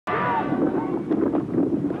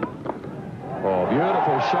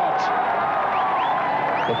Beautiful shot.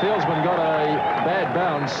 The fieldsman got a bad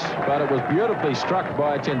bounce, but it was beautifully struck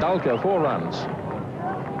by Tendulkar. 4 runs.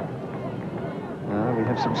 We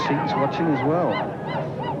have some seats watching as well.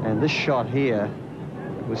 And this shot here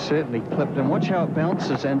was certainly clipped. And watch how it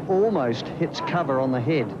bounces and almost hits cover on the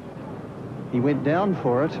head. He went down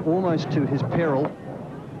for it, almost to his peril.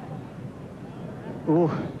 Oh,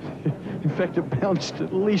 in fact, it bounced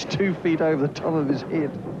at least 2 feet over the top of his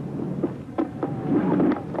head.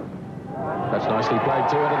 That's nicely played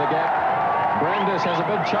too into the gap. Brandis has a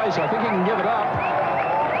big chase. I think he can give it up.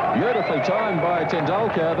 Beautifully timed by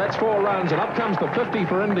Tendulkar. That's 4 runs, and up comes the 50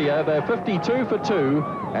 for India. They're 52 for 2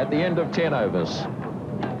 at the end of 10 overs. Swung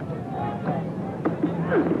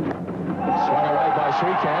away by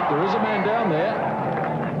Shrikant. There is a man down there.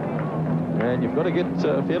 And you've got to get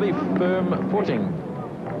fairly firm footing.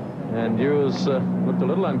 And Hughes looked a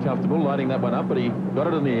little uncomfortable lighting that one up, but he got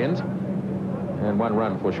it in the end. And 1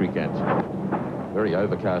 run for Shrikant. Very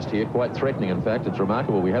overcast here, quite threatening in fact. It's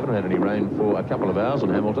remarkable we haven't had any rain for a couple of hours in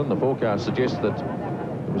Hamilton. The forecast suggests that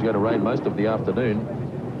it was going to rain most of the afternoon.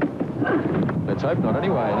 Let's hope not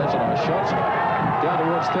anyway. That's a nice shot. Down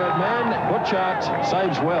towards third man. Butchart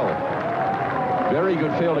saves well. Very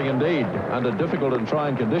good fielding indeed under difficult and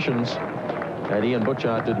trying conditions. And Ian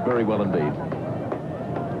Butchart did very well indeed.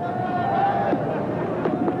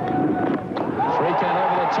 Shrikant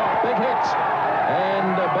over the top. Big hit.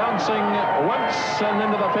 And bouncing once and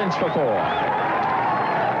into the fence for 4.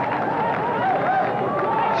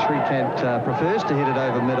 Shrikant prefers to hit it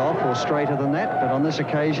over mid-off or straighter than that, but on this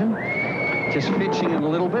occasion, just fetching it a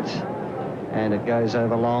little bit, and it goes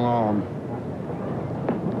over long on.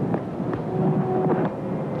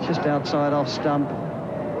 Just outside off stump,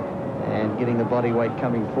 and getting the body weight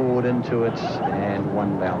coming forward into it, and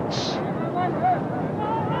 1 bounce.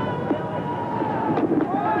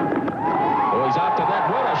 After that,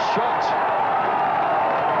 what a shot.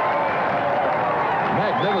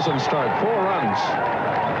 Magnificent stroke, 4 runs.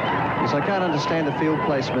 Yes, I can't understand the field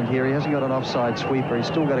placement here. He hasn't got an offside sweeper. He's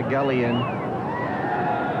still got a gully in.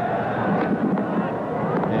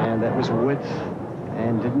 And that was width,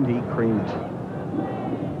 and didn't he cream it?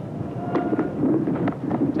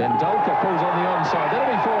 Tendulkar pulls on the onside.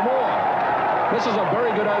 That'll be 4 more. This is a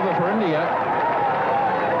very good over for India.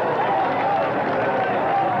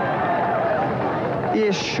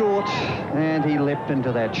 Yes, short, and he leapt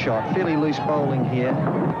into that shot. Fairly loose bowling here.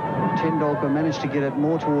 Tendulkar managed to get it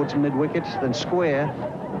more towards mid-wicket than square.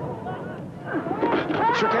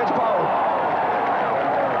 Shrikant's bowled.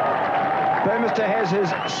 Burmester has his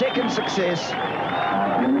 2nd success.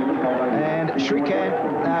 And Shrikant,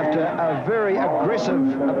 after a very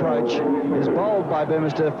aggressive approach, is bowled by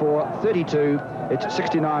Burmester for 32. It's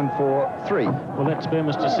 69 for 3. Well, that's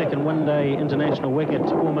Burmester's 2nd one-day international wicket,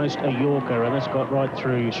 almost a Yorker, and that's got right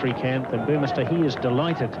through Shrikant. And Burmester, he is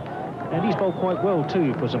delighted. And he's bowled quite well,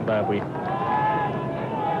 too, for Zimbabwe.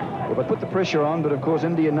 Well, they put the pressure on, but of course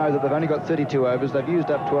India know that they've only got 32 overs. They've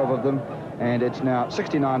used up 12 of them, and it's now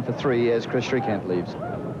 69 for 3 as Chris Shrikant leaves.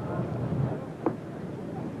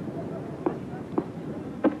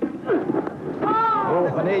 Oh,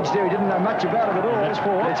 an edge there. He didn't know much about it at all. That's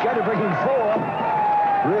 4. It's going to bring him 4.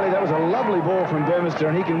 Really, that was a lovely ball from Burmester,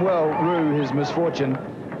 and he can well rue his misfortune,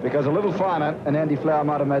 because a little finer and Andy Flower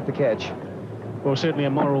might have made the catch. Well, certainly a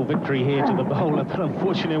moral victory here to the bowler, but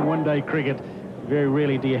unfortunately in one-day cricket, very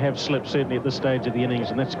rarely do you have slip, certainly at this stage of the innings,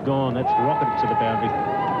 and that's gone. That's rocketed to the boundary.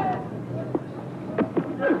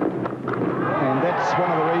 And that's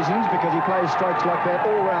one of the reasons, because he plays strokes like that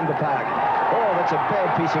all round the park. Oh, that's a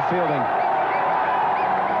bad piece of fielding.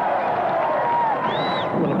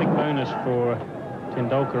 Well, a big bonus for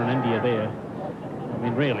Tendulkar and India there. I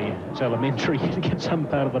mean, really, it's elementary to get some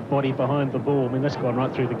part of the body behind the ball. I mean, that's gone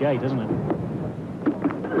right through the gate, isn't it?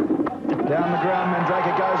 Down the ground,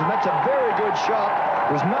 Mandrake goes, and that's a very good shot.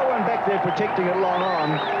 There's no one back there protecting it long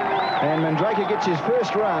on. And Mandrake gets his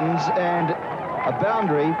first runs and a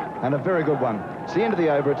boundary, and a very good one. It's the end of the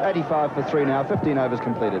over. It's 85 for 3 now, 15 overs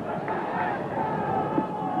completed.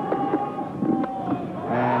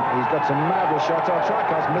 And he's got some marvellous shots. Oh,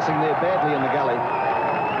 Tricos missing there badly in the gully.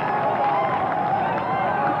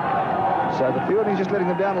 So the fielding's just letting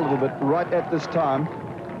them down a little bit right at this time.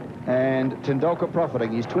 And Tendulkar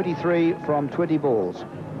profiting. He's 23 from 20 balls.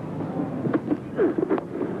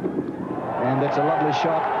 And that's a lovely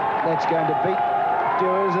shot. That's going to beat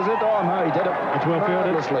Dewars, is it? Oh, no, he did it. It's well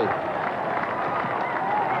fielded. Marvelously.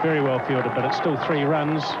 Very well fielded, but it's still 3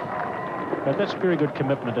 runs. But that's very good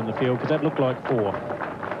commitment in the field, because that looked like 4.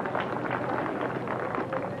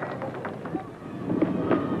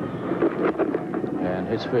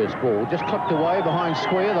 his first ball. Just clipped away behind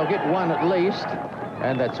square. They'll get one at least,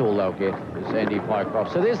 and that's all they'll get is Andy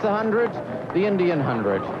Pycroft. So there's the 100, the Indian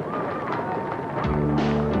 100.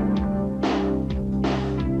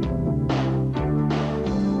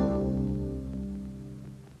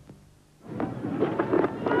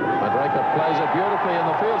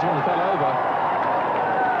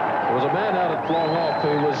 Long off,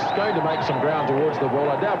 who was going to make some ground towards the ball.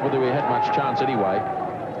 I doubt whether he had much chance anyway.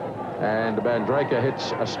 And Mandraker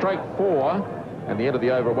hits a straight 4, and the end of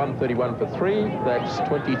the over, 131 for 3. That's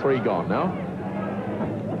 23 gone now.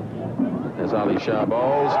 As Ali Shah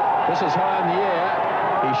bowls, this is high in the air.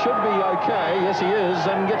 He should be okay. Yes, he is,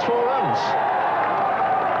 and gets 4 runs.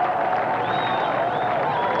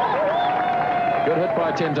 Good hit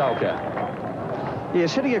by Tendulkar.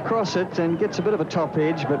 Yes, hitting across it and gets a bit of a top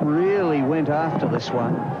edge, but really went after this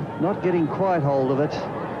one. Not getting quite hold of it.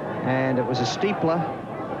 And it was a steepler,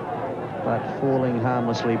 but falling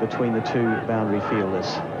harmlessly between the two boundary fielders.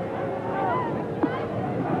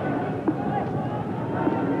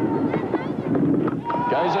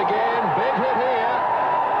 Goes again. Big hit here.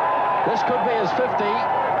 This could be his 50.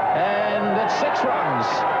 And it's 6 runs.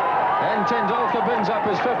 And Tendulkar bins up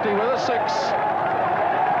his 50 with a 6.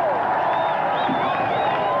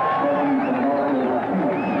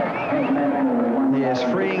 Yes,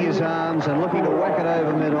 freeing his arms and looking to whack it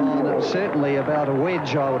over mid-on. It was certainly about a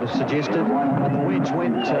wedge, I would have suggested. But the wedge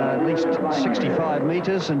went at least 65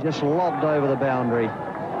 metres and just lobbed over the boundary.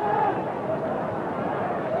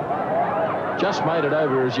 Just made it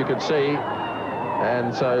over, as you could see.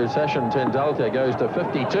 And so Sachin Tendulkar goes to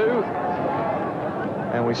 52.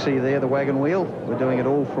 And we see there the wagon wheel. We're doing it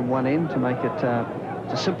all from one end to make it,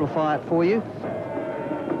 to simplify it for you.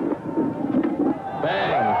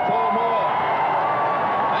 Bang, 4 more.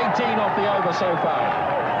 18 off the over so far.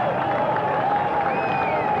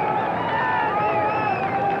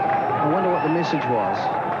 I wonder what the message was.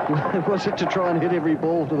 Was it to try and hit every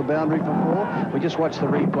ball to the boundary for 4? We just watched the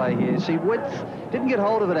replay here. See, width, didn't get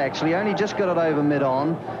hold of it actually, only just got it over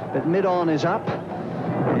mid-on, but mid-on is up,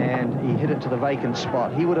 and he hit it to the vacant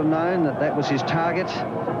spot. He would have known that that was his target.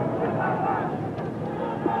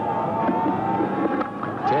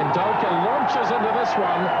 Tendulkar launches into this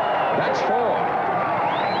one. That's 4.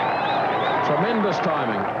 Tremendous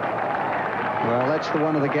timing. Well, that's the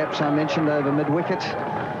one of the gaps I mentioned over mid-wicket.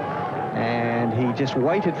 And he just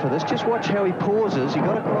waited for this. Just watch how he pauses. He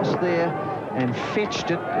got across there and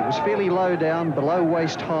fetched it. It was fairly low down, below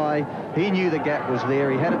waist high. He knew the gap was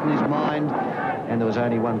there. He had it in his mind, and there was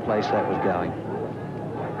only one place that was going.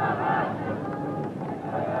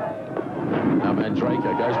 Now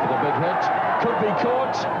Mandraker goes for the big hit. Could be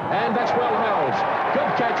caught, and that's well held.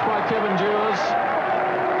 Good catch by Kevin Dewars.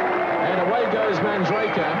 And away goes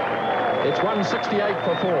Mandraker. It's 168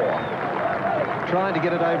 for 4. Trying to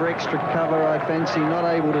get it over extra cover, I fancy, not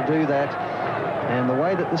able to do that. And the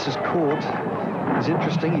way that this is caught is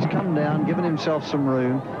interesting. He's come down, given himself some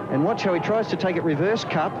room, and watch how he tries to take it reverse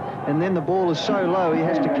cup, and then the ball is so low he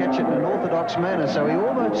has to catch it in an orthodox manner. So he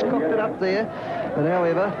almost cocked it up there, but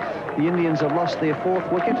however, the Indians have lost their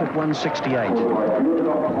 4th wicket at 168.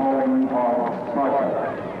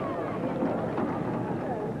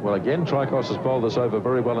 Well, again, Tricos has bowled this over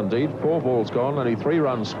very well indeed. 4 balls gone, only 3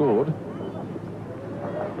 runs scored.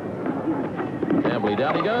 Campbell,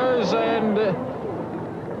 down he goes, and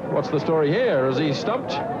what's the story here? Is he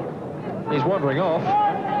stumped? He's wandering off.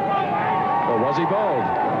 Or was he bowled?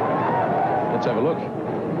 Let's have a look.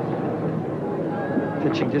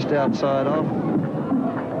 Pitching just outside off.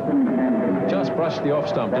 Just brushed the off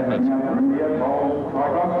stump, didn't it?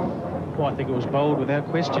 Well, I think it was bowled without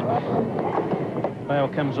question. Bale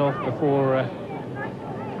comes off before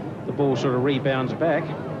the ball sort of rebounds back.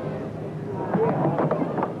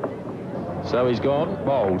 So he's gone,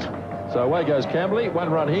 bowled. So away goes Campbell. 1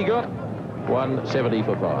 run he got, 170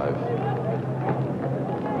 for 5.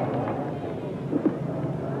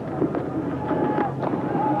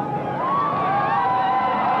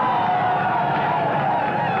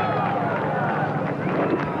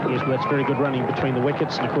 Yes, well, that's very good running between the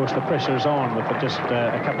wickets, and of course the pressure is on with just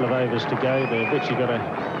a couple of overs to go. They've literally got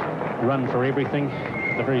to run for everything.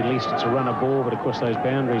 At the very least, it's a runner ball, but of course those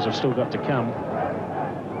boundaries have still got to come.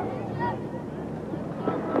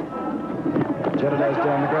 Jadeja's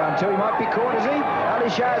down the ground too. He might be caught, is he? Ali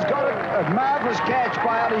Shah's got it. A marvellous catch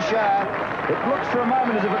by Ali Shah. It looked for a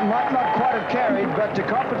moment as if it might not quite have carried, but to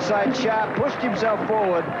compensate, Shah pushed himself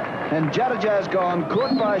forward, and Jadeja's gone.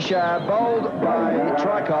 Caught by Shah, bowled by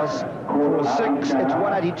Tricos for 6. It's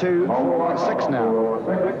 182 for 6 now.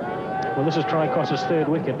 Well, this is Tricos's third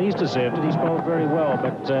wicket. He's deserved it. He's bowled very well,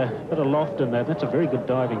 but a bit of loft in that. That's a very good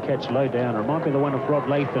diving catch low down. It might be the one of Rod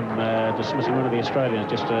Latham dismissing one of the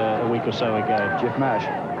Australians just a week or so ago. Jeff Marsh.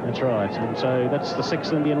 That's right. And so that's the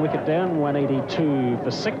 6th Indian wicket down, 182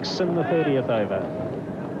 for 6 in the 30th over.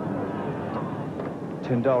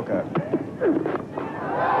 Tendulkar. He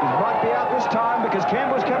might be out this time because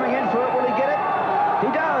Campbell's coming in for it. Will he get it?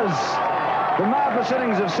 He does. The marvellous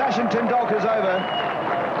innings of Sachin Tendulkar's over.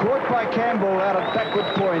 Caught by Campbell out at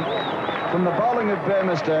backward point from the bowling of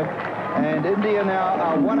Burmester, and India now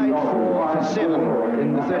are 184 for 7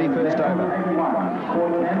 in the 31st over.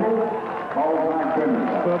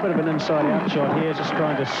 Well, a bit of an inside-out shot here, just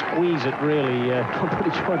trying to squeeze it really. Probably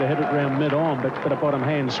trying to hit it around mid-on, but a bottom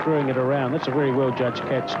hand screwing it around. That's a very well-judged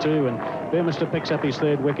catch too, and Burmester picks up his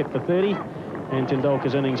 3rd wicket for 30. And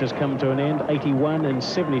Tendulkar's innings has come to an end. 81 in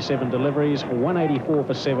 77 deliveries, 184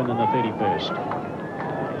 for 7 in the 31st.